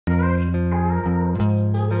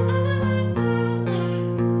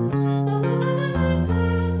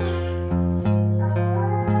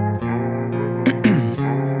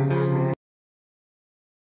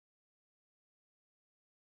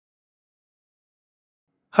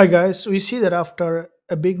Hi guys, we see that after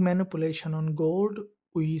a big manipulation on gold,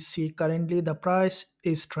 we see currently the price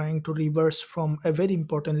is trying to reverse from a very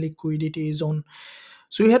important liquidity zone.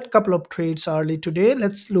 So we had a couple of trades early today.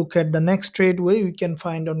 Let's look at the next trade where we can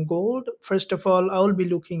find on gold. First of all, I will be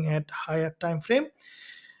looking at higher time frame,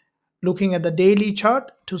 looking at the daily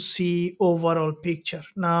chart to see overall picture.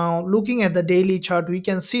 Now, looking at the daily chart, we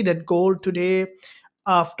can see that gold today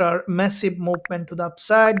after massive movement to the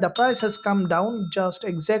upside, the price has come down just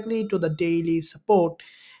exactly to the daily support,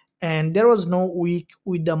 and there was no wick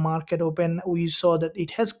with the market open. We saw that it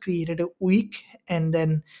has created a wick and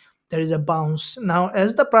then there is a bounce. Now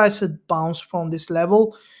as the price has bounced from this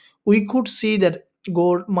level, we could see that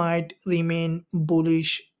gold might remain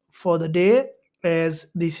bullish for the day, as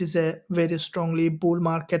this is a very strongly bull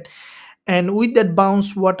market. And with that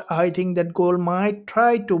bounce, what I think that gold might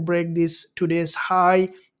try to break this today's high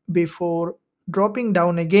before dropping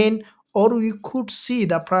down again, or we could see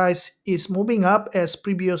the price is moving up as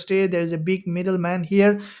previous day. There is a big middleman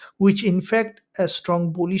here, which in fact a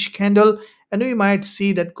strong bullish candle, and we might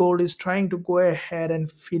see that gold is trying to go ahead and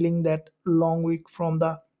filling that long wick from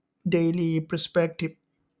the daily perspective.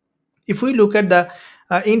 If we look at the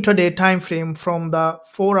intraday time frame from the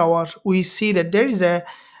 4 hours, we see that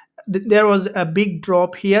there was a big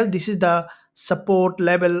drop here. This is the support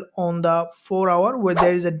level on the 4 hour where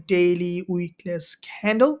there is a daily weakness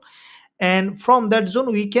candle, and from that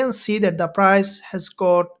zone we can see that the price has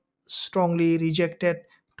got strongly rejected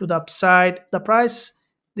to the upside. The price,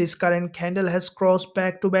 this current candle, has crossed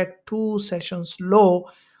back to back two sessions low,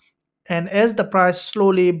 and as the price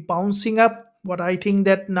slowly bouncing up, what I think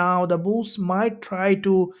that now the bulls might try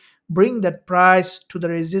to bring that price to the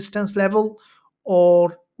resistance level,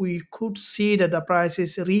 or we could see that the price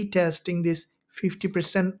is retesting this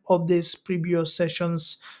 50% of this previous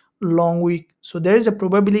session's long week. So there is a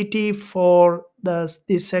probability for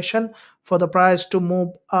this session for the price to move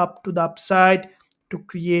up to the upside to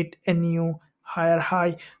create a new higher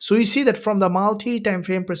high. So you see that from the multi time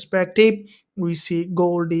frame perspective, we see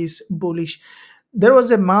gold is bullish. There was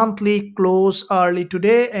a monthly close early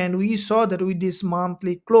today, and we saw that with this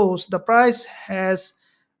monthly close, the price has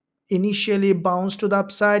initially bounced to the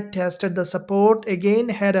upside, tested the support, again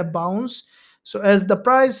had a bounce. So as the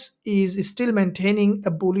price is still maintaining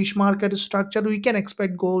a bullish market structure, we can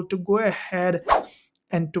expect gold to go ahead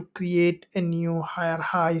and to create a new higher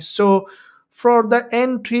high. So for the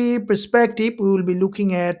entry perspective, we will be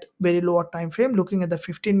looking at very lower time frame, looking at the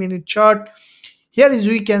 15-minute chart. Here is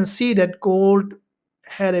we can see that gold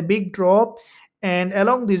had a big drop, and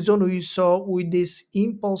along this zone we saw with this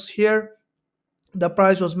impulse here, the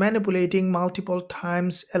price was manipulating multiple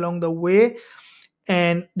times along the way,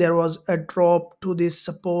 and there was a drop to this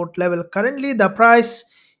support level. Currently the price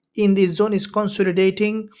in this zone is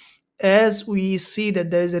consolidating. As we see that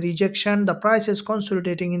there is a rejection, the price is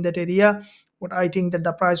consolidating in that area. What I think that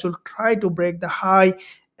the price will try to break the high,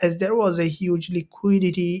 as there was a huge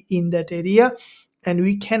liquidity in that area, and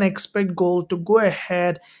we can expect gold to go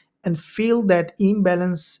ahead and fill that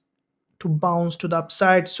imbalance to bounce to the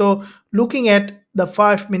upside. So looking at the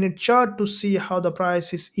 5-minute chart to see how the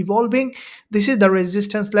price is evolving, this is the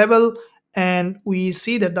resistance level, and we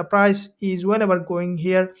see that the price is whenever going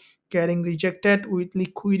here getting rejected with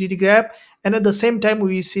liquidity grab, and at the same time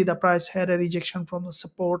we see the price had a rejection from the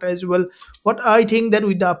support as well. What I think that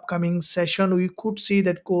with the upcoming session, we could see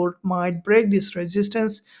that gold might break this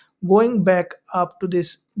resistance, going back up to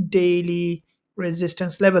this daily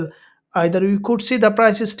resistance level. Either we could see the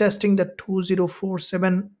price is testing the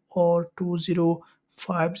 2047 or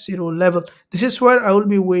 2050 level. This is where I will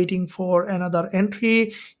be waiting for another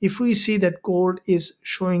entry. If we see that gold is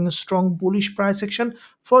showing a strong bullish price action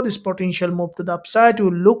for this potential move to the upside, we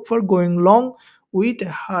will look for going long with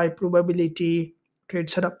a high probability trade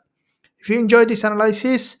setup. If you enjoyed this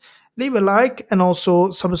analysis, leave a like and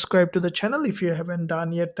also subscribe to the channel if you haven't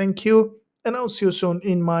done yet. Thank you, and I'll see you soon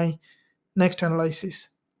in my next analysis.